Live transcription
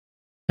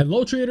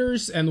Hello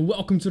traders, and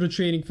welcome to the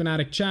Trading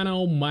Fanatic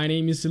channel. My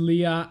name is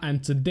Iliya,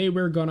 and today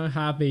we're gonna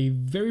have a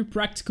very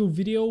practical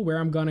video where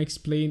I'm gonna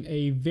explain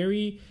a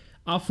very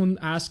often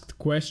asked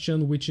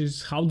question, which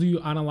is how do you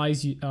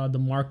analyze the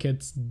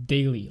markets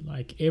daily?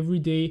 Like every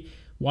day,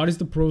 what is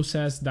the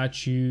process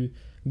that you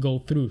go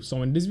through?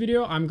 So in this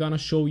video, I'm gonna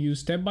show you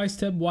step by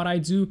step what I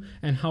do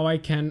and how I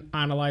can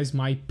analyze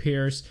my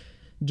pairs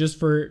just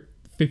for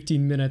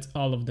 15 minutes,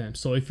 all of them.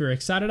 So if you're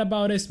excited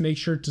about this, make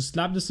sure to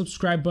slap the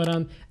subscribe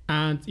button,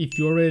 and if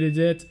you already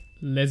did,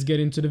 let's get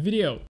into the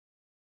video.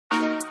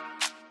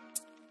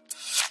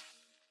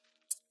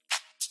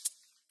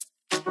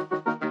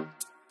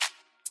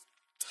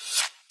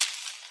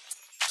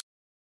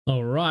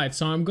 Alright,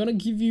 so I'm gonna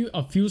give you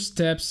a few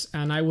steps,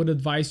 and I would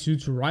advise you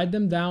to write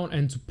them down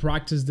and to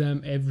practice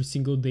them every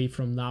single day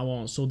from now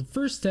on. So the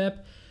first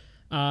step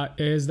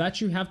is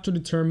that you have to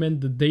determine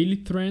the daily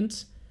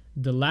trend,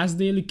 the last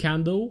daily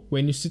candle.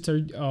 When you sit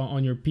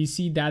on your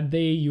PC that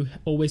day, you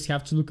always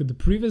have to look at the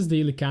previous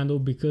daily candle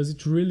because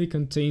it really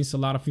contains a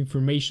lot of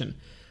information,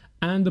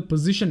 and the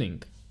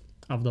positioning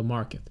of the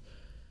market.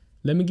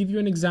 Let me give you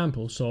an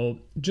example. So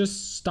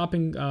just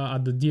stopping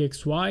at the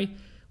DXY,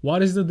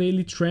 what is the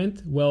daily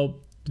trend? Well,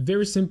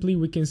 very simply,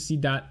 we can see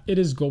that it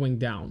is going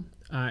down.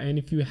 And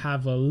if you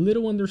have a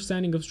little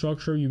understanding of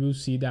structure, you will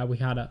see that we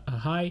had a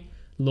high,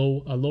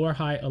 low, a lower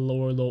high, a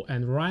lower low,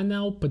 and right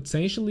now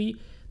potentially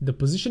the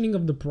positioning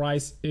of the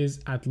price is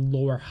at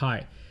lower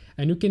high.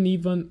 And you can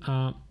even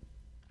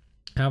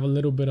have a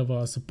little bit of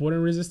a support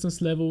and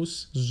resistance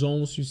levels,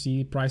 zones. You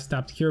see price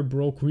tapped here,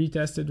 broke,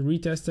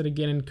 retested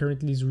again, and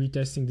currently is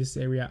retesting this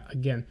area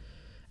again.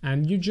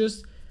 And you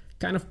just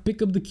kind of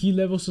pick up the key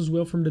levels as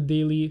well from the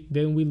daily.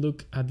 Then we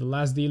look at the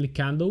last daily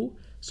candle.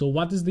 So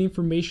what is the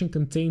information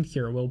contained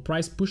here? Well,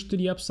 price pushed to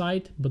the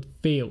upside but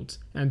failed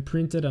and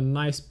printed a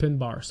nice pin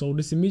bar. So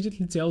this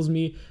immediately tells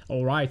me,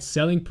 all right,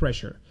 selling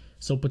pressure.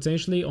 So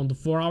potentially on the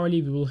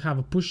 4-hourly, we will have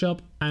a push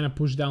up and a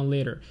push down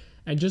later.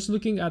 And just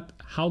looking at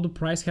how the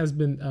price has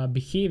been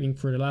behaving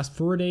for the last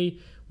 4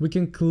 days, we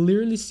can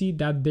clearly see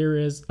that there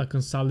is a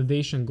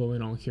consolidation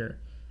going on here.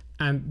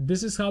 And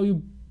this is how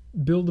you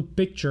build a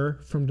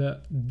picture from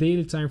the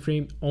daily time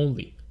frame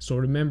only. So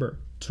remember,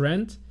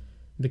 trend,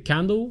 the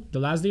candle, the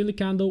last daily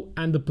candle,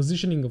 and the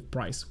positioning of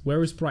price.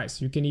 Where is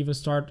price? You can even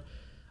start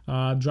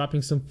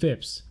dropping some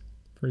fibs.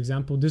 For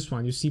example, this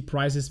one, you see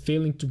price is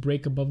failing to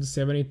break above the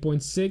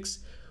 78.6,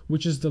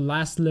 which is the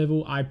last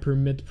level I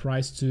permit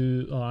price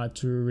to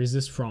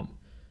resist from.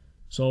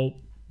 So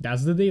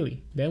that's the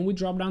daily. Then we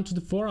drop down to the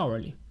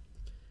 4-hourly.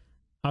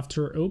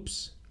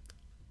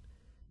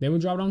 Then we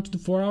drop down to the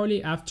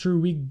 4-hourly after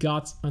we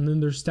got an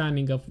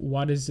understanding of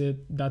what is it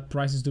that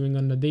price is doing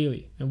on the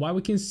daily. And what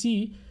we can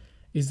see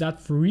is that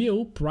for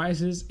real,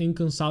 price is in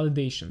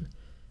consolidation.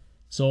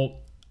 So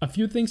a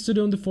few things to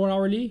do on the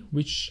 4-hourly,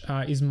 which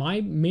is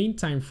my main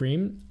time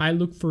frame. I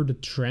look for the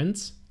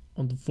trends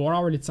on the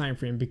 4-hourly time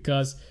frame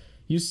because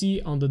you see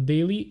on the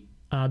daily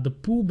the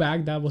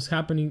pullback that was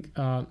happening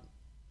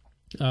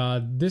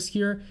this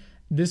year.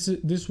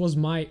 This was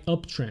my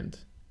uptrend.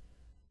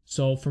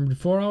 So from the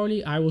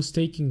 4-hourly, I was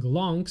taking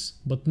longs,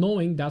 but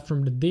knowing that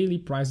from the daily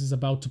price is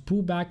about to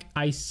pull back,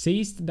 I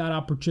seized that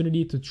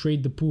opportunity to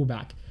trade the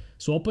pullback.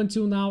 So up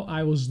until now,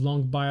 I was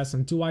long biased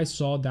until I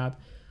saw that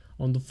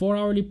on the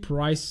 4-hourly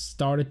price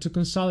started to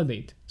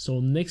consolidate. So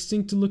next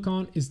thing to look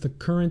on is the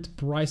current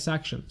price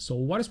action. So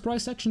what is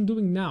price action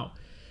doing now?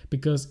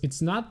 Because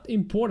it's not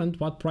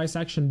important what price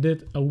action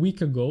did a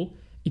week ago.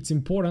 It's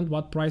important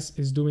what price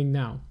is doing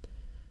now.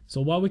 So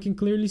what we can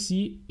clearly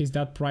see is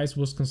that price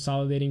was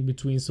consolidating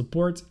between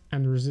support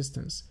and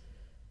resistance.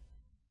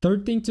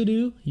 Third thing to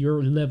do,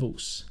 your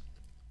levels.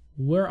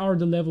 Where are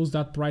the levels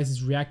that price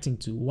is reacting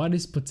to? What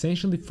is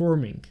potentially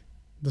forming?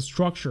 The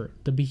structure,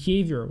 the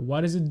behavior,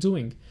 what is it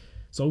doing?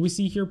 So we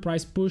see here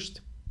price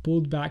pushed,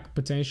 pulled back,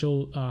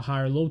 potential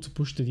higher low to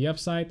push to the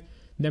upside.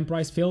 Then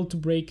price failed to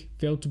break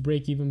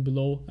even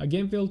below,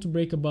 again failed to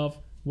break above.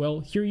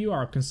 Well, here you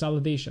are,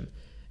 consolidation.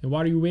 And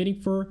what are you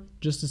waiting for?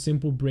 Just a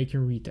simple break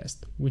and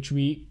retest, which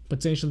we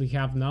potentially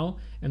have now,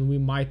 and we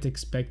might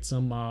expect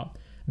some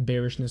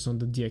bearishness on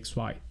the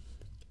DXY.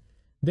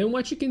 Then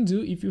what you can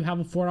do if you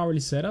have a 4-hourly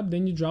setup,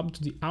 then you drop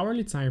to the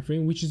hourly time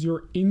frame, which is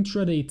your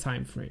intraday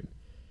time frame.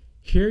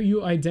 Here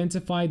you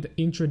identify the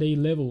intraday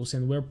levels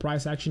and where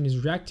price action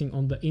is reacting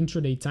on the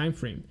intraday time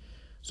frame.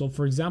 So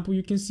for example,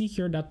 you can see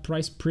here that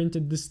price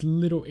printed this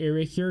little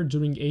area here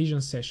during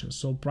Asian session.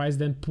 So price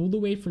then pulled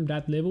away from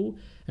that level,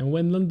 and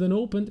when London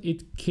opened,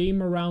 it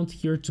came around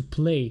here to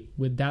play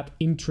with that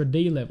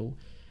intraday level.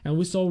 And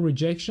we saw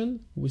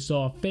rejection, we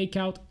saw a fake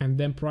out, and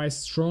then price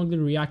strongly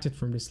reacted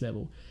from this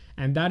level.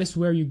 And that is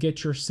where you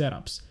get your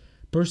setups.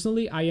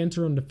 Personally, I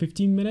enter on the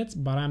 15 minutes,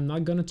 but I'm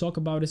not gonna talk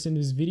about this in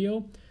this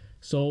video.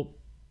 So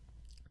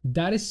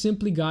that is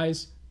simply,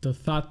 guys, the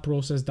thought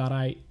process that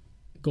I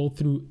go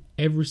through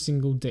every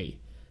single day.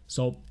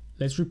 So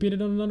let's repeat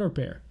it on another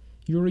pair.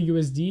 Euro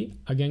USD,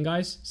 again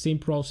guys, same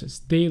process.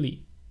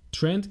 Daily,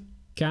 trend,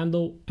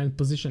 candle, and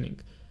positioning.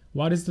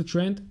 What is the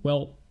trend?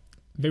 Well,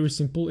 very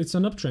simple. It's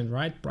an uptrend,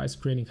 right? Price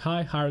creating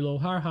high, higher low,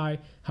 higher high,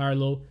 higher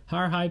low,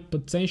 higher high.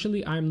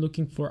 Potentially, I'm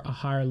looking for a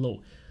higher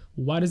low.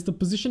 What is the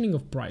positioning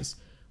of price?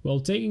 Well,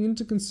 taking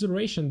into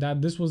consideration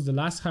that this was the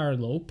last higher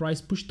low,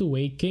 price pushed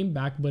away, came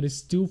back, but is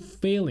still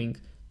failing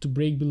to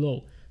break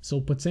below.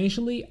 So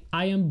potentially,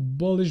 I am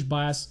bullish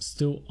bias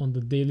still on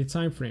the daily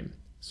time frame.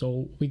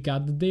 So we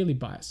got the daily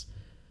bias.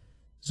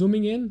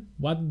 Zooming in,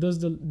 what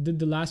did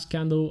the last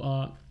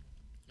candle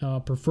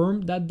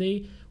perform that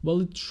day?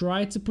 Well, it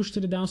tried to push to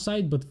the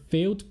downside, but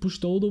failed,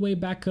 pushed all the way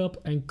back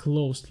up and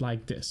closed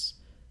like this.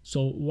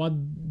 So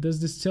what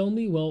does this tell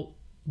me? Well,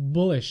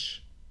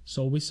 bullish.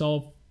 So we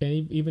saw,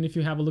 even if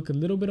you have a look a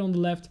little bit on the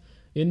left,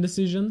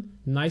 indecision,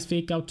 nice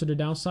fake out to the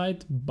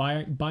downside,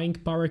 buying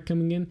power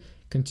coming in,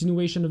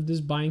 continuation of this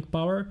buying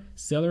power,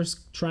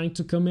 sellers trying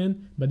to come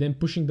in, but then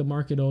pushing the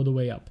market all the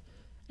way up.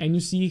 And you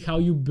see how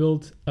you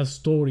build a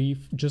story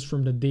just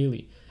from the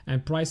daily.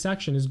 And price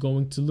action is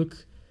going to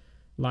look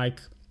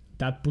like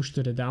that push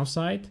to the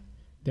downside.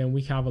 Then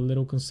we have a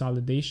little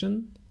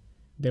consolidation.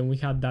 Then we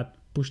had that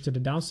push to the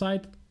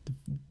downside.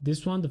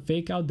 This one, the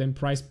fake out, then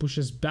price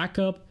pushes back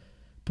up,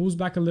 pulls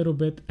back a little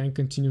bit and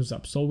continues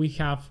up. So we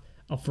have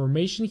a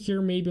formation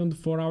here maybe on the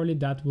 4-hourly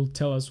that will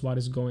tell us what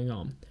is going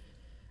on.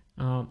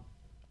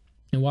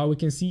 And what we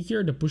can see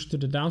here, the push to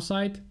the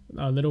downside,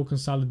 a little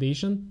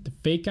consolidation, the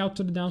fake out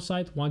to the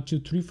downside, 1,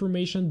 2, 3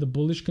 formation, the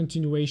bullish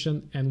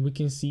continuation, and we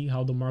can see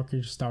how the market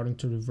is starting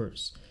to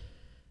reverse.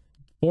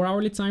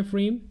 4-hourly time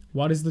frame,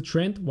 what is the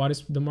trend? What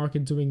is the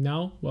market doing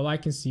now? Well, I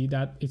can see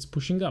that it's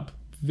pushing up.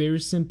 Very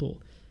simple.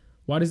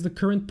 What is the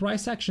current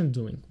price action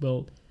doing?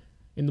 Well,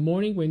 in the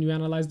morning when you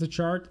analyze the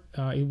chart,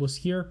 it was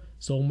here.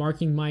 So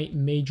marking my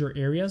major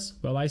areas,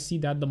 well, I see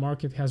that the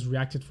market has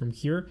reacted from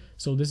here.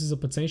 So this is a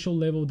potential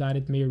level that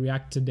it may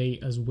react today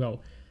as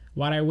well.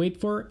 What I wait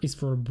for is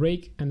for a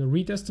break and a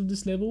retest of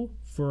this level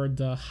for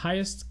the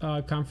highest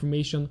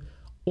confirmation,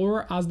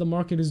 or as the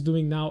market is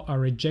doing now, a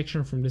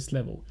rejection from this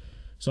level.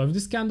 So if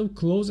this candle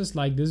closes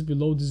like this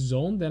below this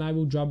zone, then I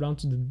will drop down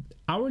to the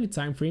hourly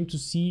time frame to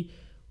see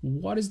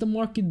what is the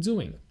market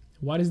doing,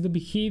 what is the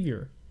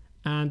behavior.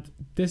 And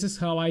this is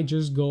how I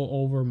just go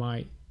over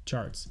my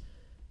charts.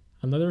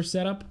 Another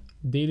setup,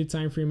 daily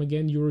time frame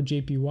again, Euro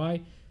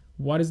JPY.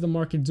 What is the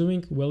market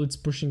doing? Well, it's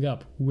pushing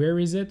up. Where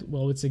is it?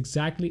 Well, it's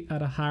exactly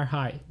at a higher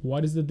high.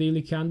 What is the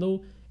daily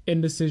candle?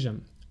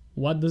 Indecision.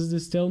 What does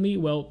this tell me?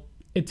 Well,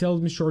 it tells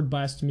me short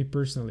bias to me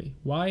personally.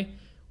 Why?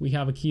 We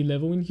have a key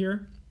level in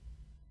here.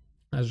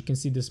 As you can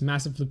see, this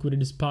massive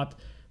liquidity spot,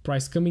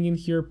 price coming in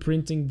here,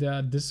 printing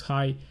this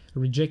high,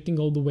 rejecting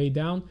all the way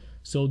down.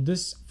 So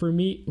this for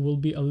me will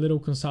be a little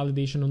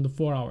consolidation on the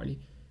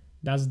 4-hourly.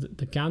 That's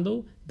the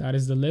candle, that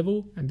is the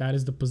level, and that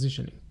is the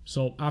positioning.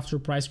 So after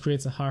price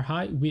creates a higher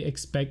high, we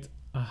expect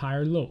a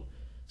higher low.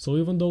 So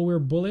even though we're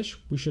bullish,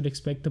 we should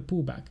expect a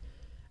pullback.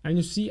 And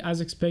you see,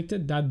 as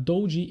expected, that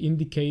doji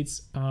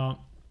indicates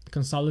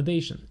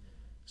consolidation.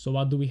 So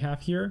what do we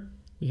have here?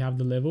 We have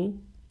the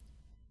level.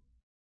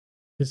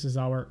 This is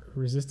our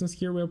resistance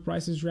here where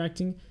price is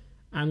reacting,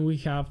 and we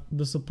have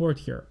the support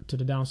here to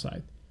the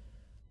downside.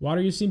 What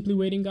are you simply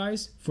waiting,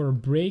 guys? For a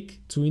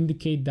break to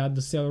indicate that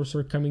the sellers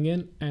are coming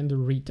in and a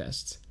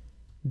retest.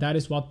 That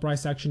is what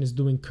price action is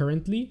doing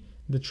currently.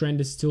 The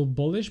trend is still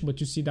bullish, but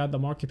you see that the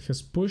market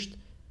has pushed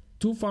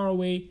too far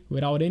away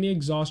without any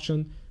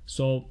exhaustion.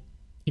 So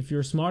if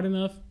you're smart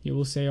enough, you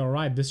will say, all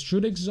right, this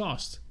should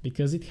exhaust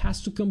because it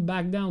has to come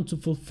back down to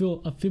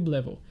fulfill a fib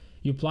level.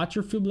 You plot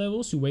your fib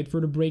levels, you wait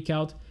for the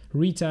breakout,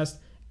 retest,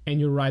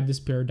 and you ride this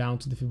pair down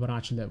to the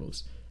Fibonacci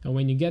levels. And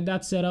when you get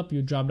that set up,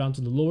 you drop down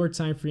to the lower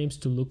time frames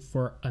to look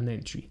for an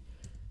entry.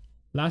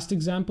 Last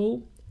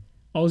example,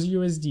 Aussie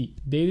USD,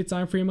 daily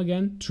time frame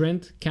again,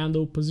 trend,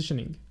 candle,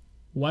 positioning.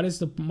 What is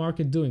the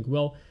market doing?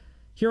 Well,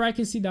 here I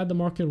can see that the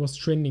market was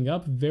trending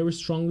up very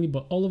strongly,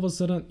 but all of a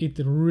sudden it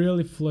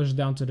really flushed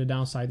down to the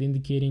downside,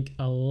 indicating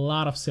a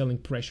lot of selling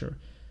pressure.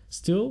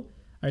 Still,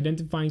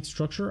 identifying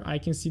structure, I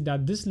can see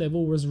that this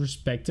level was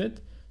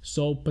respected.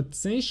 So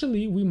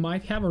potentially we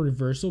might have a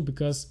reversal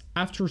because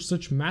after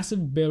such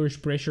massive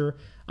bearish pressure,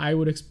 I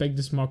would expect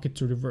this market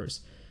to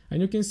reverse.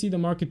 And you can see the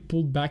market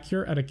pulled back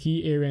here at a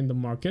key area in the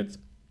market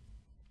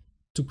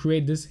to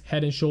create this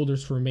head and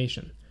shoulders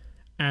formation.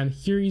 And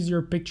here is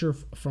your picture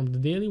from the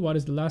daily. What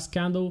is the last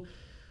candle?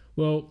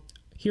 Well,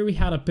 here we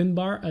had a pin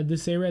bar at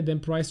this area,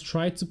 then price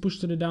tried to push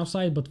to the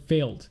downside but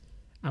failed.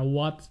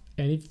 And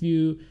if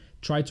you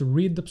try to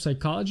read the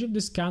psychology of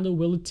this candle,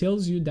 well, it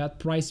tells you that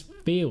price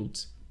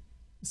failed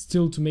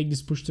still to make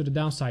this push to the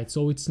downside,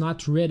 so it's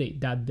not ready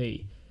that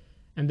day.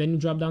 And then you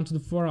drop down to the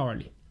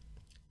 4-hourly.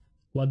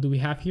 What do we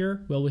have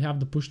here? Well, we have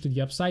the push to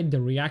the upside,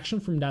 the reaction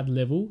from that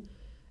level,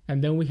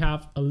 and then we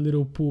have a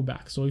little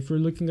pullback. So if you're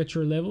looking at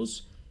your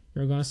levels,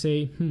 you're gonna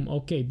say,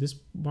 okay, this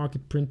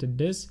market printed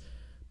this,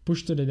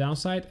 pushed to the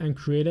downside and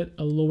created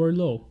a lower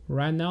low.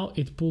 Right now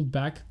it pulled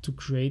back to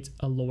create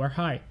a lower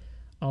high.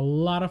 A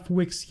lot of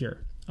wicks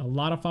here, a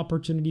lot of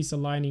opportunities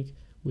aligning.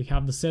 We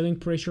have the selling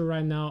pressure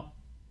right now.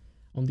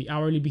 On the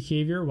hourly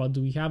behavior, what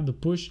do we have? The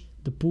push,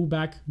 the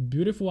pullback,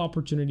 beautiful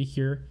opportunity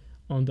here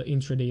on the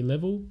intraday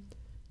level.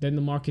 then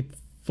the market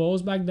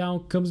falls back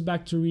down, comes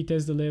back to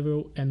retest the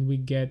level, and we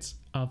get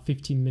a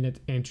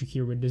 15-minute entry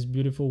here with this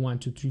beautiful 1,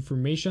 2, 3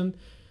 formation,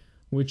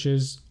 which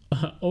is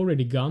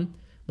already gone.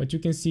 But you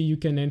can see you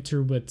can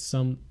enter with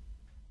some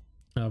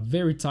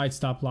very tight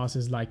stop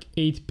losses, like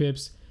 8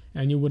 pips,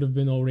 and you would have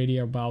been already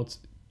about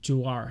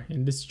 2R.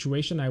 In this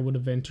situation, I would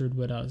have entered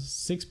with a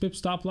 6 pip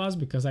stop loss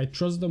because I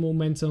trust the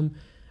momentum,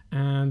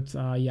 and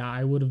yeah,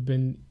 I would have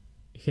been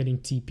hitting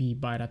TP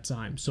by that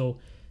time. So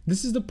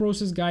this is the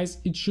process, guys.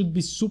 It should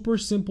be super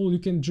simple. You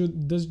can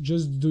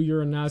just do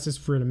your analysis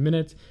for a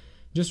minute.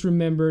 Just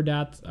remember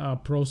that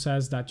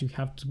process that you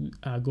have to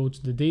go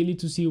to the daily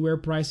to see where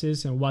price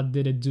is and what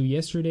did it do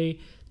yesterday.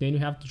 Then you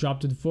have to drop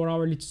to the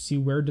 4-hourly to see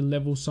where the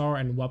levels are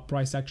and what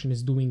price action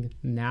is doing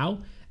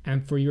now.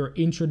 And for your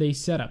intraday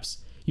setups,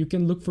 you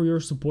can look for your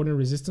support and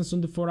resistance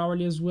on the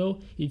 4-hourly as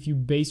well if you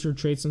base your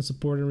trades on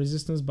support and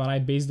resistance, but I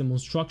base them on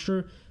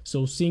structure.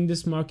 So seeing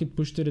this market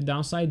push to the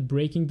downside,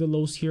 breaking the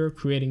lows here,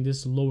 creating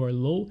this lower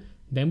low,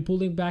 then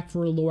pulling back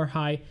for a lower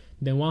high,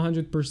 then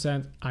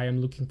 100% I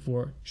am looking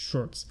for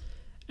shorts.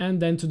 And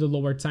then to the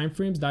lower time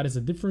frames, that is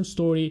a different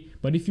story.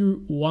 But if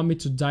you want me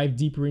to dive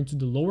deeper into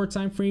the lower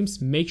time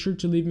frames, make sure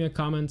to leave me a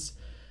comment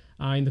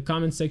in the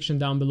comment section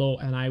down below,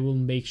 and I will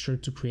make sure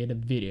to create a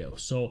video.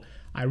 So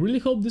I really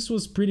hope this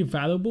was pretty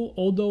valuable,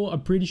 although a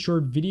pretty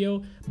short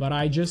video, but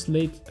I just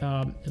laid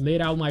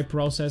out my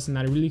process, and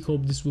I really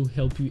hope this will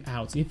help you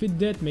out. If it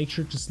did, make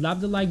sure to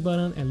slap the like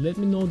button and let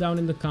me know down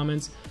in the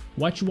comments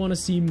what you want to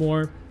see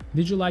more.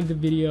 Did you like the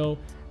video?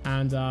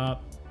 And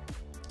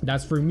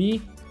that's for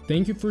me.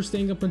 Thank you for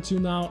staying up until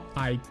now.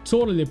 I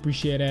totally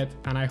appreciate it,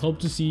 and I hope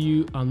to see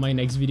you on my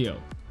next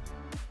video.